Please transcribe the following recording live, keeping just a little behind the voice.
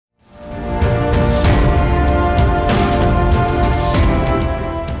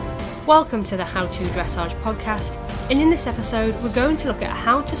Welcome to the How to Dressage podcast, and in this episode we're going to look at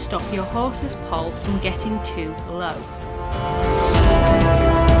how to stop your horse's poll from getting too low.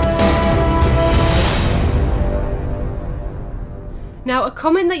 Now, a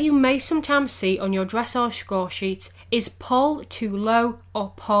comment that you may sometimes see on your dressage score sheets is poll too low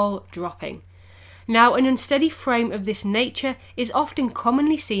or poll dropping. Now, an unsteady frame of this nature is often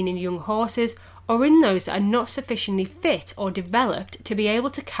commonly seen in young horses or in those that are not sufficiently fit or developed to be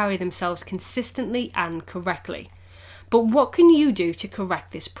able to carry themselves consistently and correctly. But what can you do to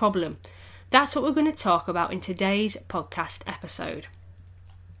correct this problem? That's what we're going to talk about in today's podcast episode.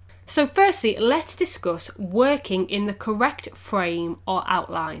 So firstly, let's discuss working in the correct frame or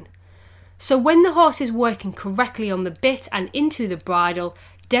outline. So when the horse is working correctly on the bit and into the bridle,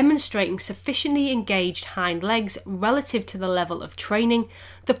 demonstrating sufficiently engaged hind legs relative to the level of training,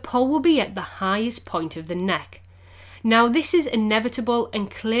 the poll will be at the highest point of the neck. Now, this is inevitable and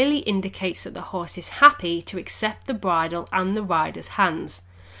clearly indicates that the horse is happy to accept the bridle and the rider's hands.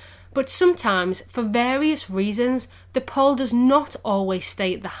 But sometimes, for various reasons, the poll does not always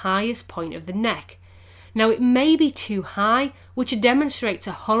stay at the highest point of the neck. Now, it may be too high, which demonstrates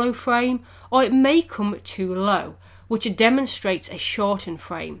a hollow frame, or it may come too low, which demonstrates a shortened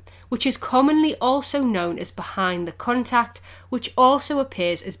frame, which is commonly also known as behind the contact, which also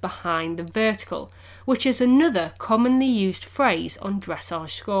appears as behind the vertical, which is another commonly used phrase on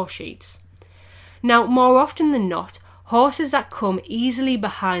dressage score sheets. Now, more often than not, horses that come easily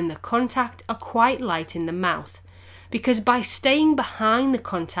behind the contact are quite light in the mouth, because by staying behind the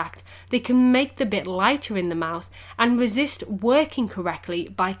contact, they can make the bit lighter in the mouth and resist working correctly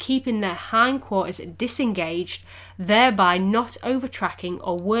by keeping their hindquarters disengaged, thereby not overtracking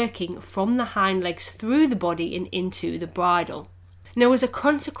or working from the hind legs through the body and into the bridle. Now, as a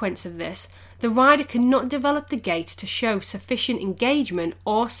consequence of this, the rider cannot develop the gait to show sufficient engagement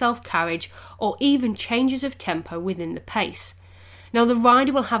or self-carriage or even changes of tempo within the pace. Now, the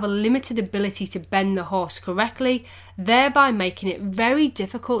rider will have a limited ability to bend the horse correctly, thereby making it very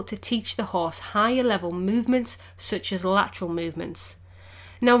difficult to teach the horse higher level movements such as lateral movements.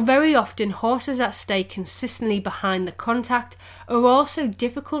 Now, very often horses that stay consistently behind the contact are also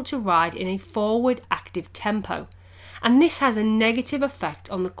difficult to ride in a forward active tempo, and this has a negative effect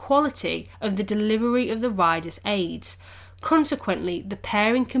on the quality of the delivery of the rider's aids. Consequently, the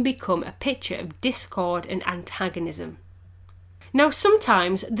pairing can become a picture of discord and antagonism. Now,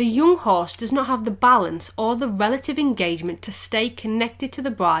 sometimes the young horse does not have the balance or the relative engagement to stay connected to the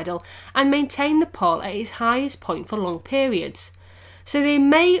bridle and maintain the poll at its highest point for long periods. So they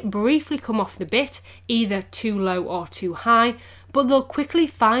may briefly come off the bit, either too low or too high, but they'll quickly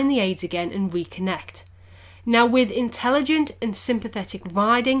find the aids again and reconnect. Now, with intelligent and sympathetic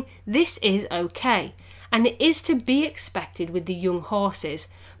riding, this is okay, and it is to be expected with the young horses,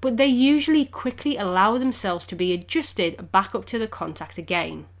 but they usually quickly allow themselves to be adjusted back up to the contact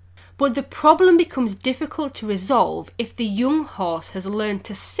again. But the problem becomes difficult to resolve if the young horse has learned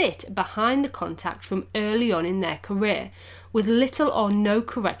to sit behind the contact from early on in their career, with little or no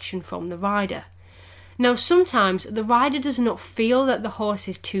correction from the rider. Now, sometimes the rider does not feel that the horse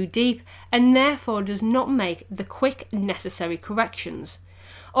is too deep and therefore does not make the quick necessary corrections.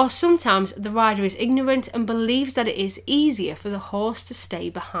 Or sometimes the rider is ignorant and believes that it is easier for the horse to stay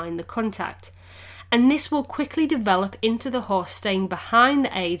behind the contact, and this will quickly develop into the horse staying behind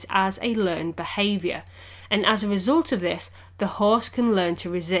the aids as a learned behaviour, and as a result of this, the horse can learn to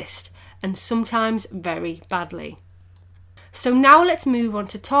resist, and sometimes very badly. So now let's move on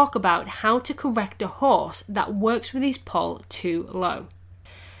to talk about how to correct a horse that works with his poll too low.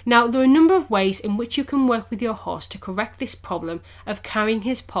 Now, there are a number of ways in which you can work with your horse to correct this problem of carrying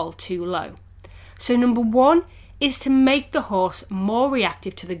his poll too low. So number one is to make the horse more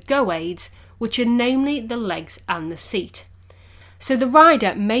reactive to the go aids, which are namely the legs and the seat. So the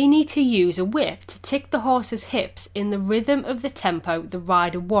rider may need to use a whip to tick the horse's hips in the rhythm of the tempo the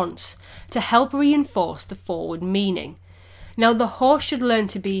rider wants to help reinforce the forward meaning. Now, the horse should learn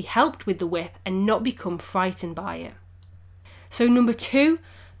to be helped with the whip and not become frightened by it. So number two,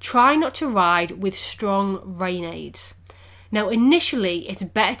 try not to ride with strong rein aids. Now, initially, it's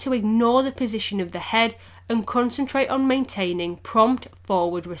better to ignore the position of the head and concentrate on maintaining prompt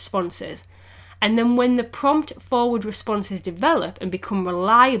forward responses. And then when the prompt forward responses develop and become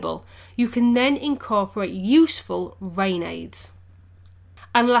reliable, you can then incorporate useful rein aids.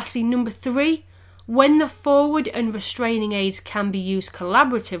 And lastly, number three, when the forward and restraining aids can be used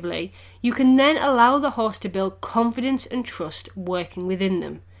collaboratively, you can then allow the horse to build confidence and trust working within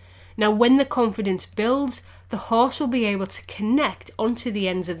them. Now, when the confidence builds, the horse will be able to connect onto the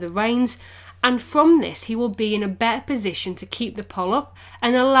ends of the reins, and from this he will be in a better position to keep the poll up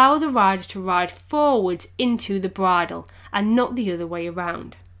and allow the rider to ride forwards into the bridle and not the other way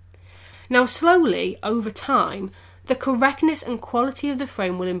around. Now, slowly, over time, the correctness and quality of the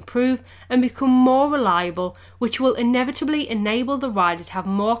frame will improve and become more reliable, which will inevitably enable the rider to have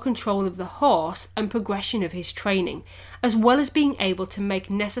more control of the horse and progression of his training, as well as being able to make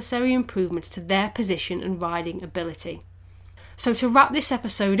necessary improvements to their position and riding ability. So to wrap this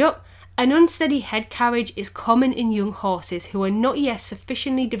episode up, an unsteady head carriage is common in young horses who are not yet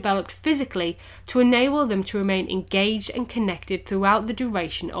sufficiently developed physically to enable them to remain engaged and connected throughout the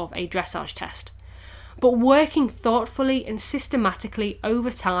duration of a dressage test. But working thoughtfully and systematically over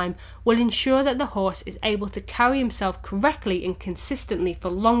time will ensure that the horse is able to carry himself correctly and consistently for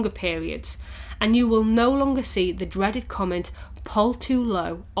longer periods, and you will no longer see the dreaded comment, "poll too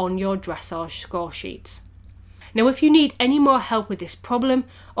low," on your dressage score sheets. Now, if you need any more help with this problem,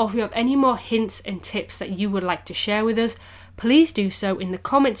 or if you have any more hints and tips that you would like to share with us, please do so in the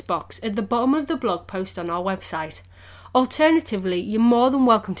comments box at the bottom of the blog post on our website. Alternatively, you're more than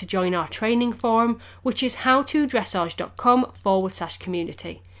welcome to join our training forum, which is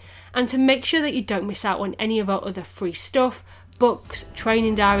howtodressage.com/community. And to make sure that you don't miss out on any of our other free stuff, books,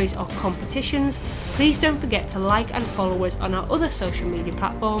 training diaries or competitions, please don't forget to like and follow us on our other social media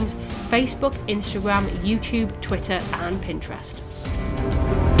platforms: Facebook, Instagram, YouTube, Twitter and Pinterest.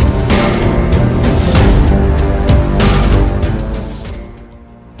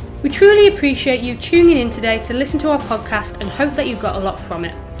 We truly appreciate you tuning in today to listen to our podcast and hope that you got a lot from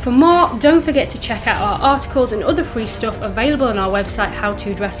it. For more, don't forget to check out our articles and other free stuff available on our website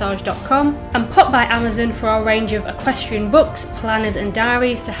howtodressage.com, and pop by Amazon for our range of equestrian books, planners and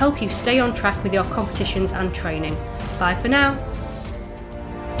diaries to help you stay on track with your competitions and training. Bye for now.